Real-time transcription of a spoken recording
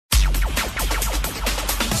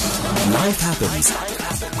Life Happens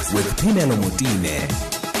with Phemelo Motene.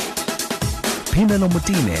 Phemelo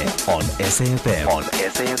Motene on SAFM. I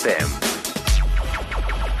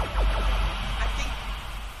think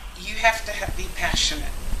you have to be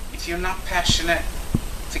passionate. If you're not passionate,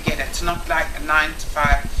 forget it. It's not like a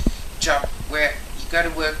 9-to-5 job where you go to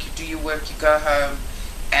work, you do your work, you go home,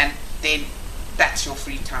 and then that's your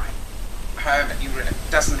free time. Home,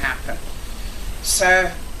 it doesn't happen.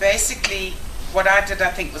 So basically, what I did,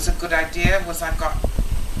 I think, was a good idea, was I got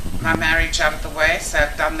my marriage out of the way. So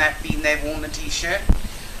I've done that, been there, worn the t-shirt,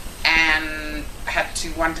 and had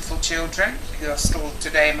 2 wonderful children who are still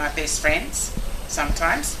today my best friends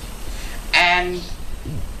sometimes. And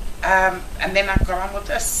then I've got on with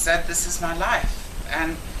this. So this is my life.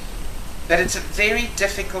 But it's a very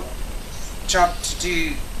difficult job to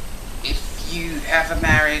do if you have a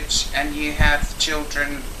marriage and you have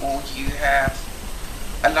children, or you have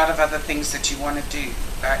a lot of other things that you want to do.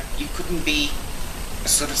 Like, you couldn't be a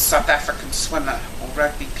sort of South African swimmer or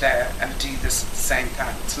rugby player and do this at the same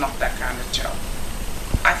time. It's not that kind of job.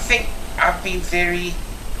 I think I've been very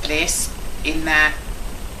blessed in that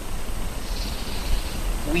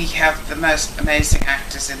we have the most amazing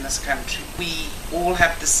actors in this country. We all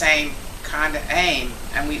have the same kind of aim,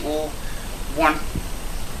 and we all want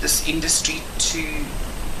this industry to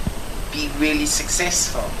be really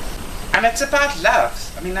successful. And it's about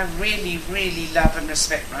love. I mean, I really, really love and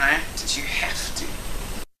respect my actors. You have to.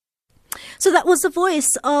 So that was the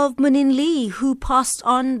voice of Moonyeenn Lee, who passed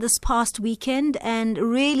on this past weekend, and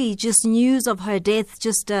really just news of her death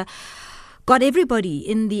just got everybody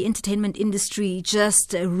in the entertainment industry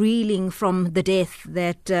just reeling from the death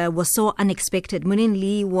that was so unexpected. Moonyeenn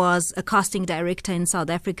Lee was a casting director in South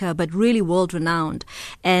Africa, but really world-renowned.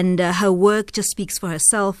 And her work just speaks for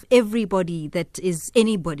herself. Everybody that is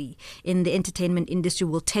anybody in the entertainment industry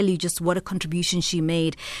will tell you just what a contribution she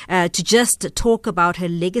made. To just talk about her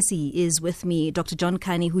legacy is with me, Dr. John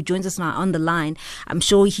Kani, who joins us now on the line. I'm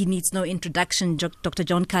sure he needs no introduction. Dr.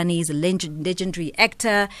 John Kani is a legendary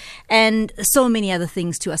actor and so many other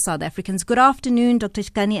things to us South Africans. Good afternoon, Dr.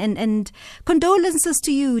 Kani, and condolences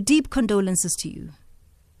to you, deep condolences to you.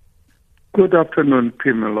 Good afternoon,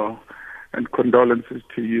 Phemelo, and condolences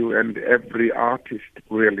to you and every artist,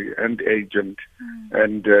 really, and agent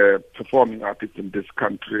and performing artist in this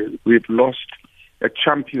country. We've lost a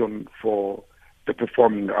champion for the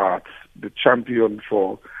performing arts, the champion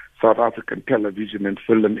for South African television and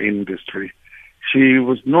film industry. She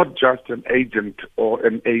was not just an agent or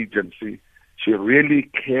an agency. She really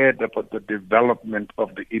cared about the development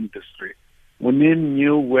of the industry. Moonyeenn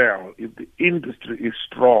knew well, if the industry is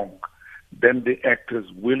strong, then the actors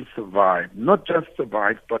will survive. Not just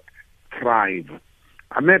survive, but thrive.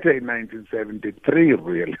 I met her in 1973,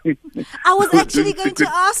 really. I was actually going to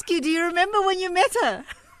ask you, do you remember when you met her?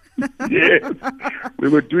 Yes. We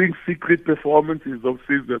were doing secret performances of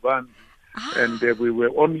Caesar Van. And we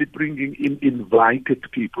were only bringing in invited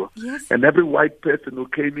people. Yes. And every white person who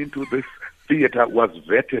came into this theater was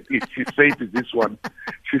vetted. If she said, is this one?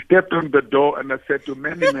 She stepped on the door and I said to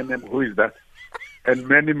Manny Menem, who is that? And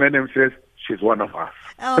Manny Menem says, she's one of us.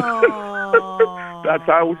 Oh. That's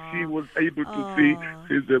how she was able to see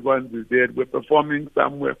she's the one who's there. We're performing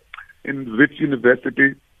somewhere in Wits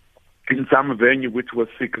University, in some venue which was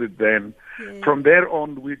secret then. Yeah. From there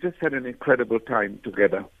on, we just had an incredible time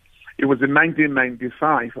together. It was in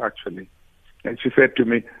 1995, actually. And she said to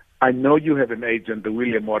me, I know you have an agent, the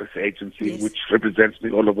William Morris Agency, Yes. which represents me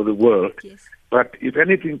all over the world. Yes. But if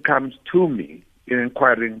anything comes to me in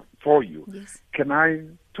inquiring for you, Yes. can I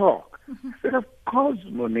talk? I said, of course,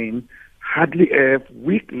 Moonyeenn. Hardly a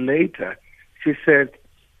week later, she said,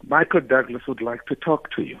 Michael Douglas would like to talk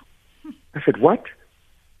to you. I said, what?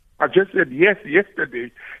 I just said yes yesterday.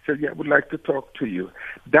 She said, yeah, I would like to talk to you.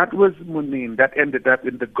 That was Moonyeenn. That ended up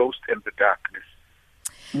in The Ghost and the Darkness.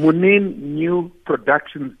 Moonyeenn knew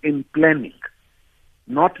productions in planning,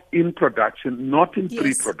 not in production, not in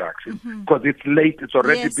pre-production, because it's late, it's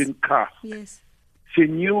already been cast. Yes. She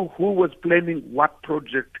knew who was planning what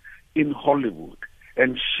project in Hollywood,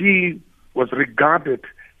 and she was regarded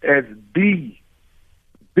as the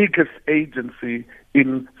biggest agency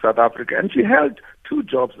in South Africa. And she held 2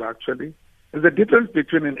 jobs, actually. There's a difference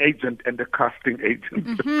between an agent and a casting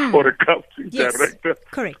agent or a casting director.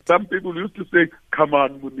 Correct. Some people used to say, come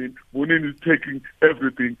on, Moonyeenn. Moonyeenn is taking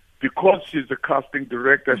everything. Because she's a casting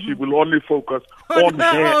director, she will only focus on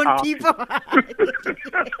her own people.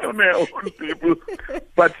 on her own people.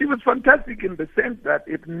 But she was fantastic in the sense that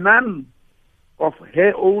if none of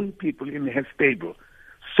her own people in her stable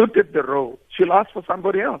suited the role, she'll ask for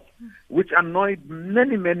somebody else, which annoyed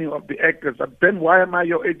many, many of the actors. But then why am I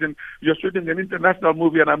your agent? You're shooting an international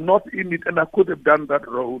movie and I'm not in it, and I could have done that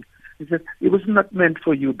role. He said, it was not meant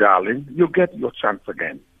for you, darling. You'll get your chance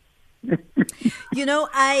again. You know,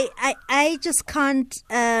 I just can't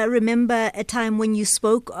remember a time when you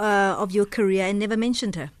spoke of your career and never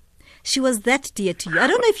mentioned her. She was that dear to you. I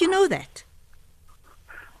don't know if you know that.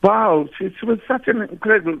 Wow, she was such an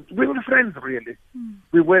incredible... We were friends, really.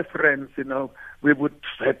 We were friends, you know. We would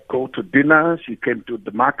go to dinner. She came to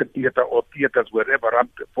the Market Theatre or theatres wherever I'm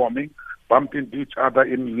performing, bumped into each other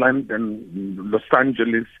in London, Los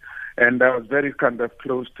Angeles. And I was very kind of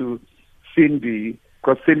close to Cindy,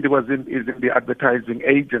 because Cindy is in the advertising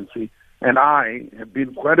agency. And I have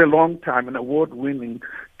been quite a long time an award-winning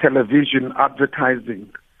television advertising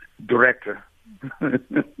director.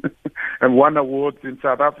 And won awards in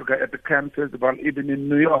South Africa at the Cannes Festival, even in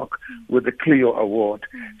New York with the Clio Award.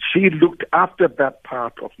 She looked after that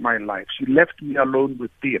part of my life. She left me alone with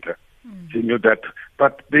theater. She knew that.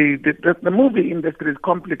 But the movie industry is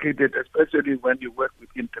complicated, especially when you work with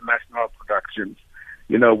international productions.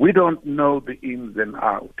 You know, we don't know the ins and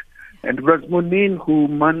outs. And it was Moonyeenn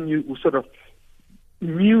who sort of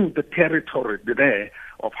knew the territory there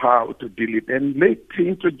of how to deal it. And later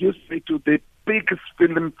introduced me to the biggest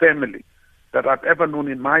film family that I've ever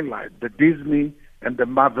known in my life, the Disney and the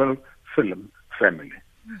Marvel film family.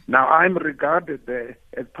 Now, I'm regarded there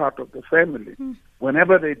as part of the family.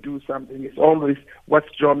 Whenever they do something, it's always, what's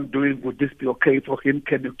John doing? Would this be okay for him?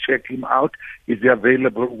 Can you check him out? Is he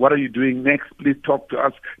available? What are you doing next? Please talk to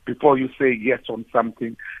us before you say yes on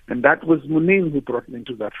something. And that was Moonyeenn who brought me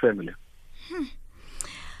into that family.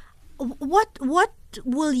 What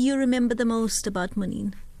will you remember the most about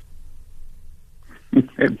Moonyeenn?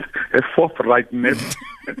 A forthrightness.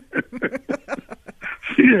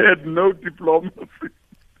 She had no diplomacy.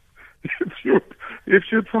 If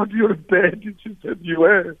she thought you were bad, she said you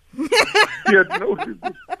were. She had no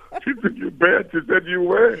diplomacy. She said you bad, she said you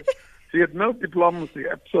were. She had no diplomacy,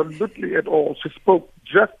 absolutely at all. She spoke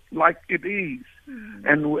just like it is.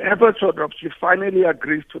 And whoever sort of she finally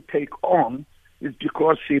agrees to take on is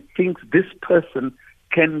because she thinks this person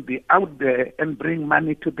can be out there and bring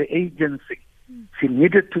money to the agency. She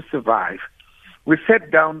needed to survive. We sat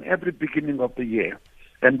down every beginning of the year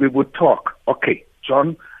and we would talk. Okay,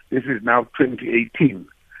 John, this is now 2018.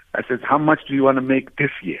 I said, how much do you want to make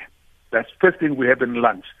this year? That's the first thing we had in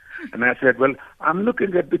lunch. And I said, well, I'm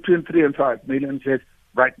looking at between 3 and 5 million. She says,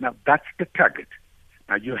 right now, that's the target.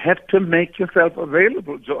 Now, you have to make yourself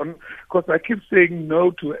available, John, because I keep saying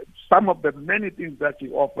no to some of the many things that she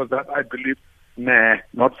offers that I believe, nah,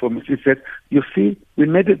 not for me. She said, you see, we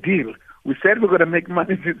made a deal. We said we're going to make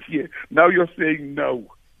money this year. Now you're saying no.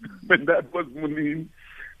 And that was Moonyeenn.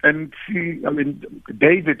 And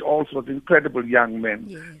David also was an incredible young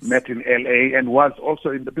man, met in L.A. and was also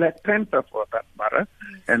in the Black Panther for that matter.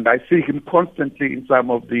 Yes. And I see him constantly in some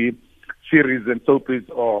of the series and soapies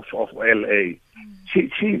of L.A.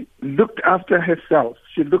 She looked after herself.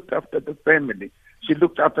 She looked after the family. She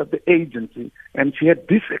looked after the agency. And she had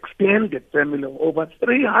this extended family of over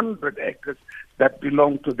 300 actors that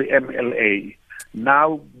belonged to the MLA.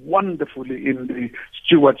 Now wonderfully in the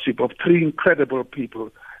stewardship of 3 incredible people,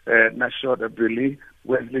 Nashoda Billy,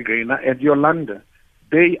 Wesley Gaynor, and Yolanda.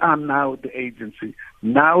 They are now the agency.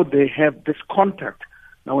 Now they have this contact.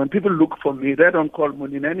 Now when people look for me, they don't call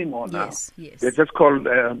Moonyeenn anymore now. Yes. They just call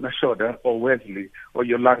Nashoda or Wesley or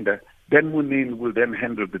Yolanda. Then Moonyeenn will then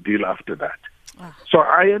handle the deal after that. So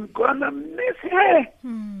I am going to miss her.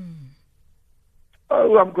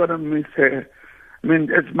 Oh, I'm going to miss her. I mean,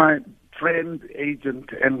 it's my friend, agent,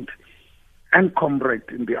 and comrade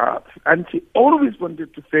in the arts. And she always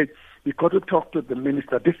wanted to say, we got to talk to the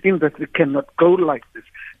minister. This industry cannot go like this.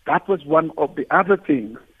 That was one of the other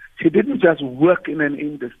things. She didn't just work in an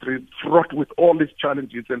industry fraught with all these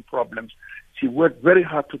challenges and problems. She worked very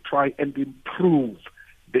hard to try and improve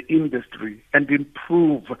the industry and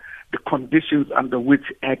improve the conditions under which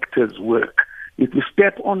actors work. If you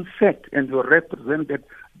step on set and you're represented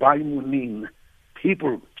by Moonyeenn,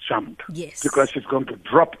 people jump because she's going to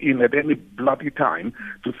drop in at any bloody time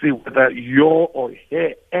to see whether your or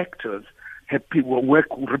her actors have people work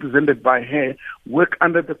represented by her work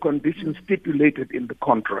under the conditions stipulated in the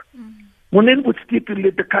contract. Moonyeenn would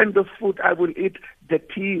stipulate the kind of food I will eat, the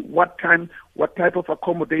tea, what time, what type of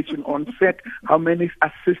accommodation on set, how many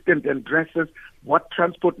assistants and dressers, what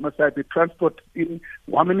transport must I be transported in,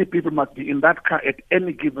 how many people must be in that car at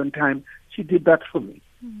any given time. She did that for me.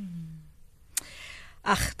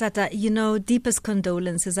 Tata, deepest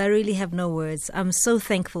condolences. I really have no words. I'm so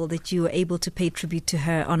thankful that you were able to pay tribute to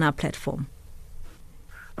her on our platform.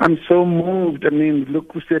 I'm so moved. I mean,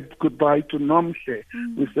 look, we said goodbye to Nomhle.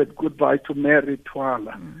 We said goodbye to Mary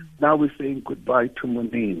Twala. Now we're saying goodbye to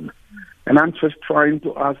Moonyeenn. And I'm just trying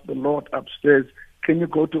to ask the Lord upstairs, can you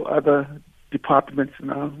go to other departments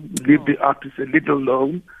now? Leave the artists a little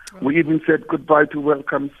alone. We even said goodbye to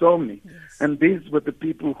Welcome Somi. Yes. And these were the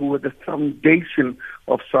people who were the foundation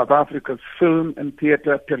of South Africa's film and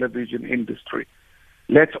theatre television industry.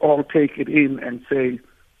 Let's all take it in and say,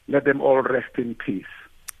 let them all rest in peace.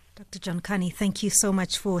 Dr. John Kani, thank you so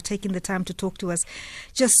much for taking the time to talk to us.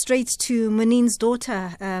 Just straight to Moonyeen's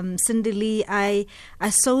daughter, Cindy Lee, I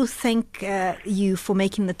so thank you for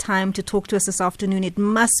making the time to talk to us this afternoon. It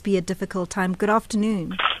must be a difficult time. Good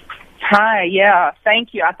afternoon. Hi, yeah,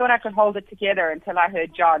 thank you. I thought I could hold it together until I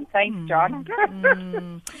heard John. Thanks, John.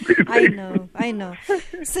 I know.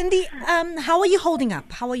 Cindy, how are you holding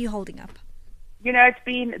up? You know, it's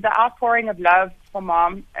been the outpouring of love for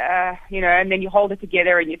Mom, and then you hold it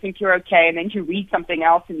together and you think you're okay, and then you read something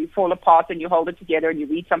else and you fall apart and you hold it together and you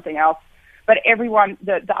read something else. But everyone,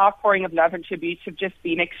 the outpouring of love and tributes have just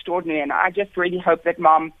been extraordinary, and I just really hope that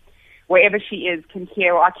Mom, wherever she is, can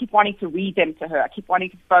hear. I keep wanting to read them to her. I keep wanting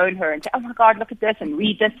to phone her and say, oh my God, look at this, and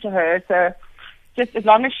read this to her. So just as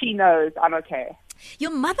long as she knows, I'm okay.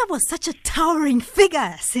 Your mother was such a towering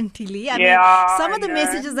figure, Cindy Lee. I mean, some of the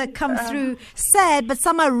messages that come through sad, but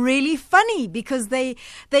some are really funny because they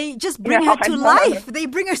just bring her to life. They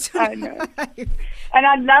bring her to life. And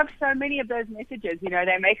I love so many of those messages. You know,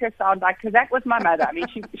 they make her sound like, because that was my mother. I mean,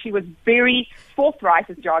 she was very forthright,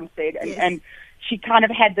 as John said, and she kind of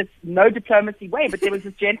had this no diplomacy way, but there was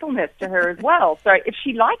this gentleness to her as well. So if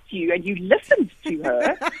she liked you and you listened to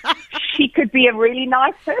her, she could be a really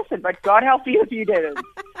nice person, but God help you if you didn't.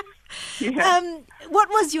 Yeah. What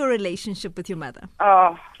was your relationship with your mother?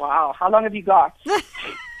 Oh, wow. How long have you got?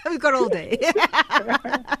 We've got all day.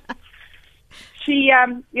 She,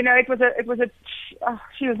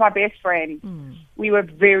 she was my best friend. We were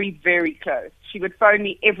very, very close. She would phone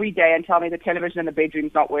me every day and tell me the television in the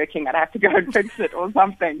bedroom's not working. I'd have to go and fix it or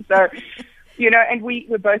something. So, and we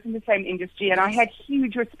were both in the same industry, and I had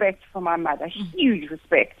huge respect for my mother, huge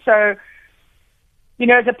respect. So,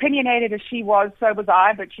 as opinionated as she was, so was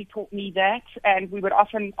I, but she taught me that, and we would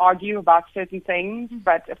often argue about certain things,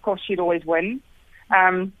 but of course she'd always win.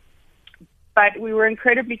 But we were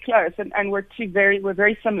incredibly close, and we're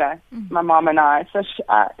very similar, my mom and I. So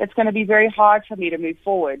it's going to be very hard for me to move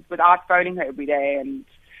forward without phoning her every day and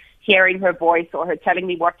hearing her voice or her telling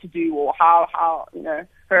me what to do or how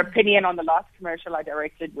her opinion on the last commercial I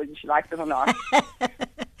directed, whether she liked it or not.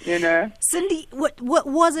 Cindy, what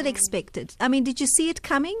was it expected? I mean, did you see it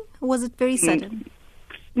coming? Or was it very sudden?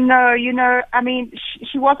 No, I mean,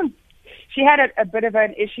 she wasn't. She had a bit of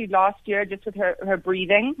an issue last year just with her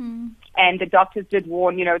breathing, and the doctors did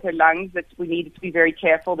warn, with her lungs that we needed to be very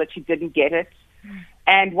careful that she didn't get it.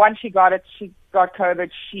 And once she got it, she got COVID.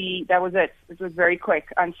 That was it. It was very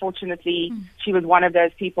quick. Unfortunately, she was one of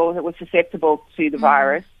those people that was susceptible to the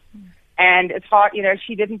virus. And it's hard,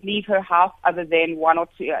 she didn't leave her house other than one or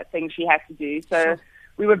two things she had to do. So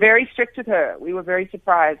we were very strict with her. We were very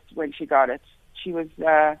surprised when she got it. She was,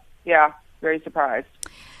 very surprised.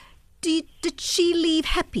 Did she leave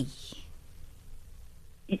happy?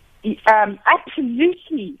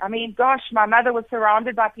 Absolutely. I mean, gosh, my mother was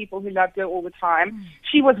surrounded by people who loved her all the time.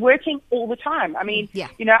 She was working all the time. I mean,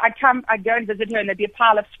 I'd go and visit her, and there'd be a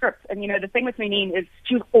pile of scripts. And, the thing with Moonyeenn is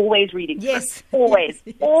she was always reading scripts.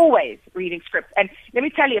 Always reading scripts. And let me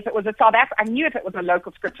tell you, if it was a South African, I knew if it was a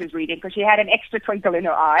local script she was reading because she had an extra twinkle in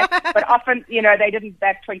her eye. But often,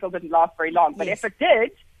 that twinkle didn't last very long. But if it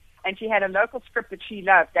did, and she had a local script that she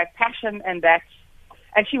loved, that passion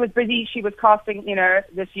and she was busy. She was casting,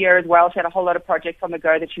 this year as well. She had a whole lot of projects on the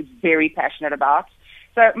go that she was very passionate about.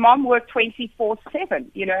 So Mom worked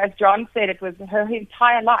 24/7. As John said, it was her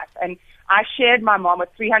entire life. And I shared my mom with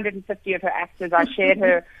 350 of her actors. I shared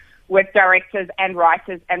her with directors and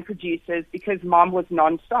writers and producers because Mom was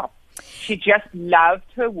nonstop. She just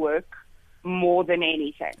loved her work more than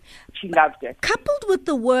anything. She loved it. Coupled with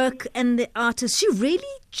the work and the artists, she really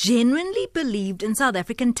genuinely believed in South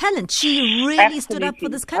African talent. She really stood up for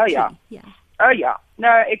this country. Oh, yeah.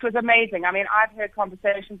 No, it was amazing. I mean, I've heard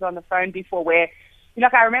conversations on the phone before where,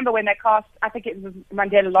 I remember when they cast, I think it was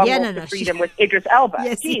Mandela Long Walk to Freedom with Idris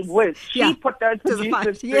Elba. She put those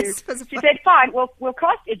producers through. She said, fine, we'll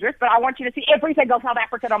cast Idris, but I want you to see every single South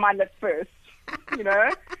African on my list first,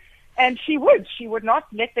 And she would not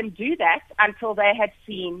let them do that until they had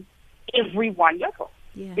seen everyone local.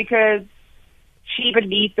 Yeah. Because she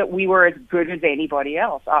believed that we were as good as anybody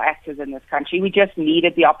else, our actors in this country. We just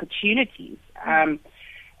needed the opportunities. And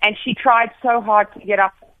she tried so hard to get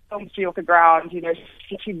up film industry off the ground. You know,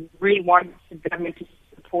 she really wanted the government to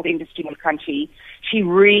support the industry in the country. She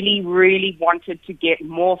really, really wanted to get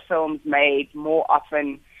more films made more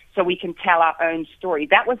often so we can tell our own story.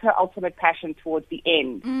 That was her ultimate passion towards the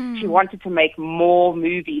end. She wanted to make more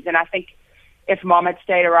movies, and I think if Mom had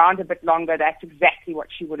stayed around a bit longer, that's exactly what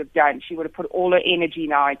she would have done. She would have put all her energy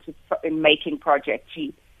now in making projects.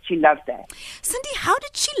 She loved that. Cindy, how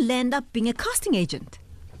did she land up being a casting agent?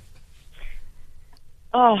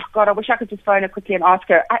 Oh, God, I wish I could just phone her quickly and ask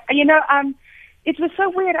her. It was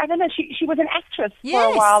so weird. I don't know. She was an actress for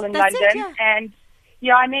a while in London.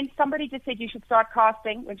 And then somebody just said you should start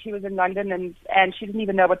casting when she was in London, and she didn't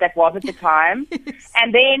even know what that was at the time.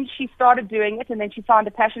 And then she started doing it, and then she found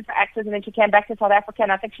a passion for actors, and then she came back to South Africa,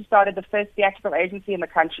 and I think she started the first theatrical agency in the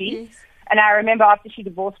country. Yes. And I remember after she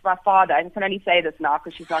divorced my father, and I can only say this now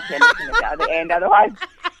because she's not here listening at the other end, otherwise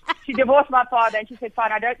she divorced my father, and she said,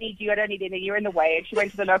 fine, I don't need you, I don't need any, you're in the way. And she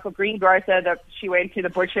went to the local greengrocer, she went to the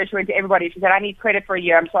butcher, she went to everybody. She said, I need credit for a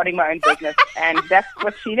year, I'm starting my own business. And that's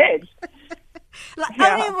what she did.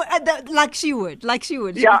 Like she would.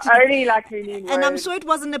 Yeah, only like Moonyeenn would. And I'm sure it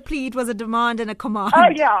wasn't a plea, it was a demand and a command. Oh,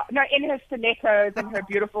 yeah. No, in her stilettos and her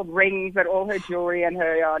beautiful rings and all her jewelry and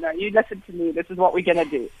her, you listen to me. This is what we're going to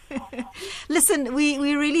do. Listen, we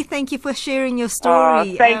really thank you for sharing your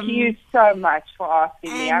story. Thank you so much for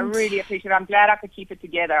asking me. I really appreciate it. I'm glad I could keep it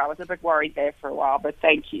together. I was a bit worried there for a while, but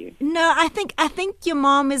thank you. No, I think your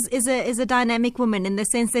mom is a dynamic woman in the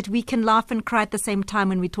sense that we can laugh and cry at the same time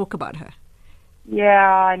when we talk about her. Yeah,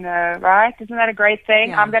 I know, right? Isn't that a great thing?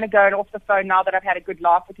 Yeah. I'm going to go off the phone now that I've had a good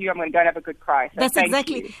laugh with you. I'm going to go and have a good cry. So that's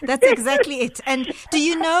exactly it. And do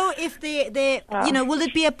you know if will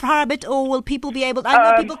it be a private or will people be able? I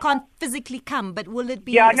know people can't physically come, but will it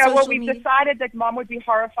be? Yeah, no. Well, we've decided that Mom would be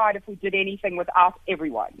horrified if we did anything without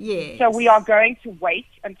everyone. Yes. So we are going to wait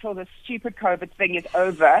until the stupid COVID thing is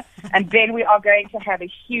over, and then we are going to have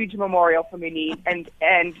a huge memorial for Moonyeenn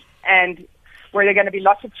and where there are going to be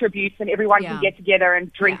lots of tributes and everyone can get together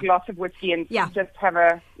and drink lots of whiskey and just have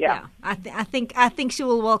a I think she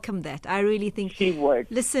will welcome that. I really think she would.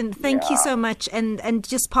 Listen, thank you so much, and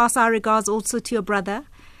just pass our regards also to your brother.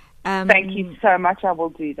 Thank you so much. I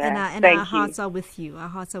will do that. And our hearts are with you. Our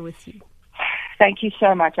hearts are with you. Thank you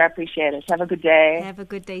so much. I appreciate it. Have a good day. Have a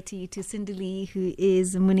good day to you too. Cindy Lee, who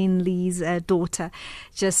is Moonyeenn Lee's daughter.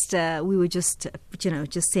 We were just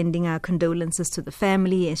sending our condolences to the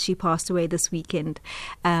family as she passed away this weekend.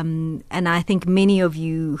 And I think many of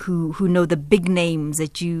you who know the big names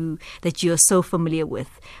that you are so familiar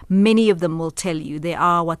with, many of them will tell you they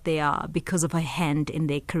are what they are because of her hand in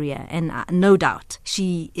their career. And no doubt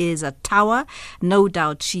she is a tower. No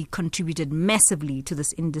doubt she contributed massively to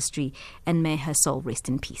this industry, and may her soul rest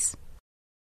in peace.